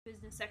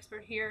Business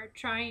expert here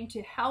trying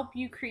to help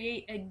you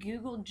create a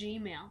Google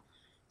Gmail.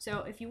 So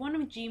if you want a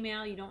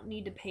Gmail, you don't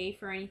need to pay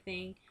for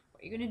anything.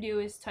 What you're going to do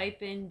is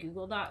type in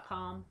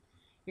google.com.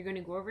 You're going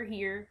to go over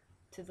here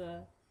to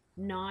the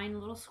 9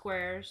 little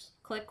squares,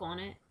 click on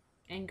it,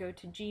 and go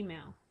to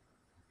Gmail.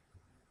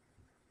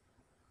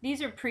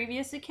 These are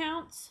previous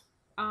accounts,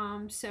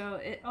 so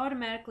it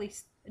automatically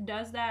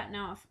does that.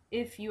 Now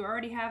if you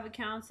already have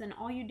accounts, then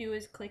all you do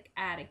is click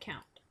add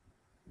account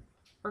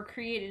or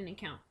create an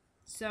account.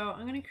 So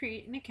I'm going to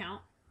create an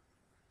account,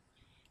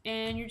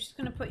 and you're just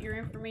going to put your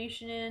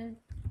information in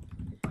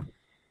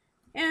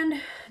and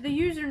the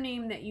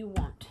username that you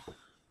want.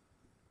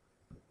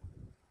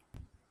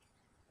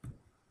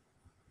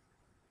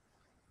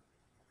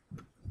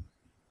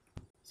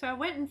 So I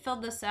went and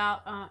filled this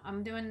out.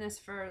 I'm doing this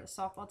for the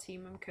softball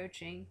team I'm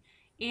coaching,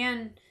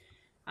 and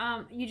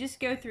you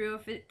just go through.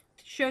 If it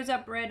shows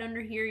up red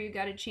under here, you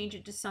got to change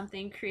it to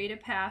something. Create a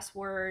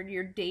password,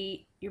 your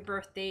date, your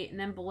birth date, and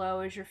then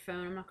below is your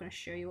phone. I'm not going to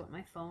show you what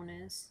my phone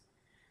is.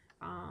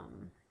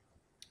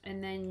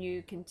 And then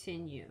you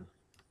continue.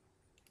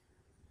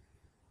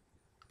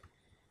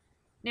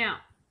 Now,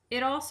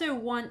 it also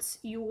wants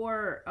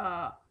your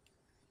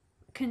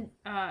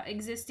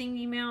existing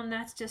email, and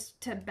that's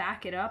just to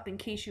back it up in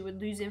case you would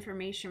lose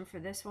information for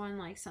this one.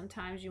 Like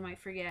sometimes you might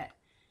forget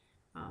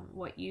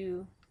what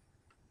you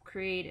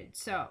created.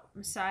 So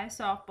Messiah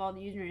Softball,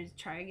 the user is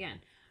try again.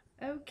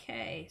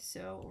 Okay,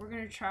 so we're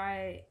gonna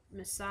try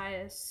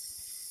Messiah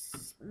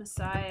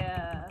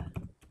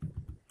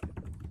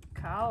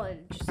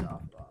College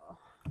Softball.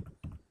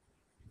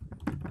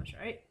 That's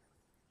right.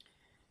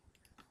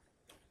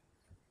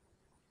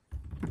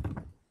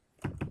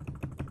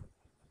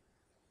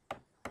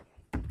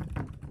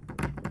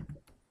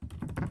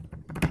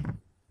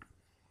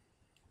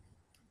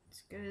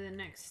 Let's go to the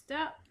next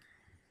step.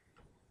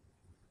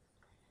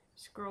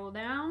 Scroll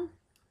down,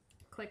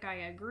 click I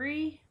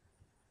agree,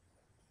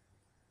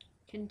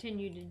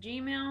 continue to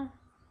Gmail,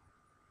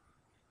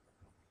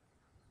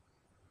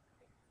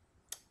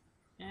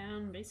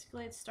 and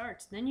basically it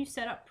starts. Then you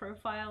set up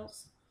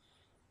profiles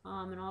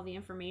and all the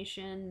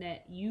information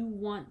that you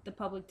want the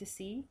public to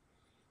see.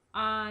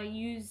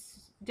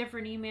 Use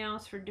different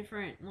emails for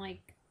different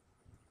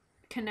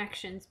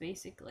connections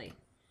basically.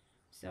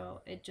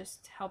 So it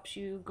just helps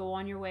you go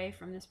on your way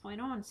from this point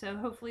on. So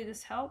hopefully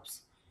this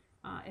helps.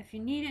 If you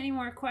need any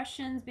more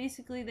questions,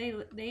 basically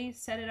they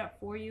set it up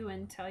for you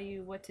and tell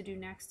you what to do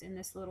next in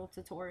this little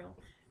tutorial.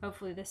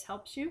 Hopefully this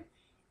helps you,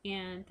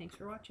 and thanks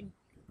for watching.